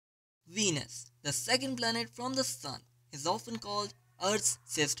Venus, the second planet from the Sun, is often called Earth's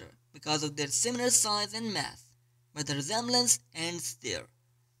sister because of their similar size and mass, but the resemblance ends there.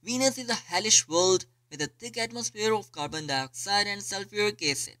 Venus is a hellish world with a thick atmosphere of carbon dioxide and sulfuric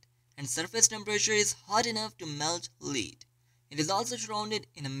acid, and surface temperature is hot enough to melt lead. It is also shrouded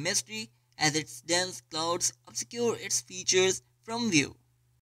in a mystery as its dense clouds obscure its features from view.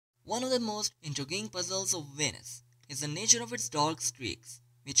 One of the most intriguing puzzles of Venus is the nature of its dark streaks,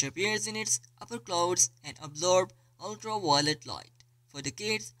 which appears in its upper clouds and absorb ultraviolet light. For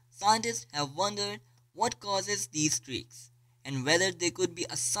decades, scientists have wondered what causes these streaks and whether they could be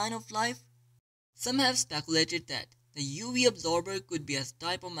a sign of life. Some have speculated that the UV absorber could be a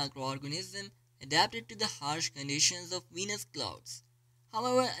type of microorganism adapted to the harsh conditions of Venus clouds.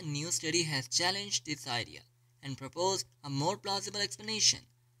 However, a new study has challenged this idea and proposed a more plausible explanation: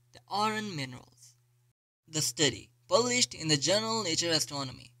 the iron minerals. The study, published in the journal Nature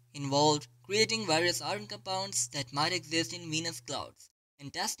Astronomy, involved creating various iron compounds that might exist in Venus clouds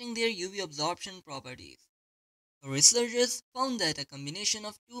and testing their UV absorption properties. The researchers found that a combination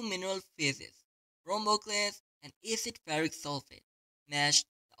of two mineral phases, rhombooclase and acid ferric sulfate, matched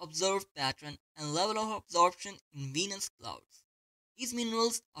the observed pattern and level of absorption in Venus clouds. These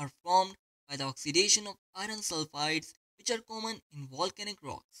minerals are formed by the oxidation of iron sulfides, which are common in volcanic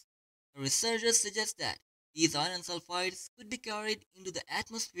rocks. The researchers suggest that these iron sulfides could be carried into the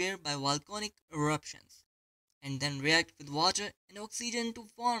atmosphere by volcanic eruptions and then react with water and oxygen to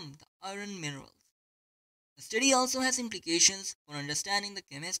form the iron minerals. The study also has implications for understanding the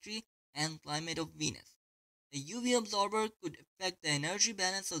chemistry and climate of Venus. The UV absorber could affect the energy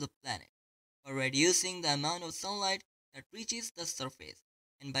balance of the planet by reducing the amount of sunlight that reaches the surface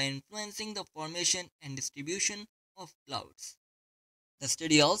and by influencing the formation and distribution of clouds. The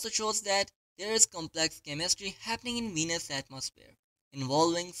study also shows that there is complex chemistry happening in Venus' atmosphere,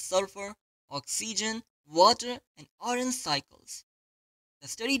 involving sulfur, oxygen, water, and iron cycles. The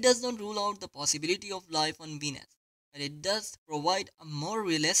study does not rule out the possibility of life on Venus, but it does provide a more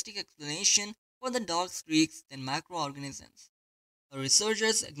realistic explanation for the dark streaks than microorganisms. The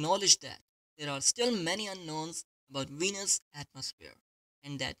researchers acknowledge that there are still many unknowns about Venus' atmosphere,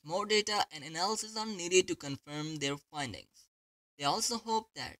 and that more data and analysis are needed to confirm their findings. They also hope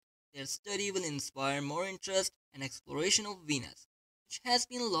that their study will inspire more interest and exploration of Venus, which has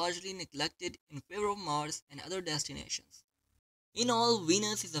been largely neglected in favor of Mars and other destinations. In all,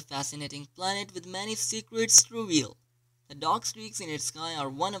 Venus is a fascinating planet with many secrets to reveal. The dark streaks in its sky are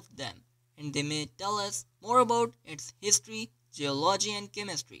one of them, and they may tell us more about its history, geology, and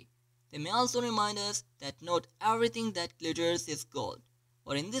chemistry. They may also remind us that not everything that glitters is gold,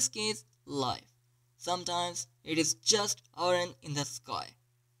 or in this case, life. Sometimes it is just iron in the sky.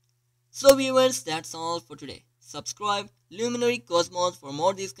 So viewers, that's all for today. Subscribe Luminary Cosmos for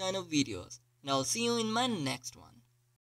more these kind of videos, and I'll see you in my next one.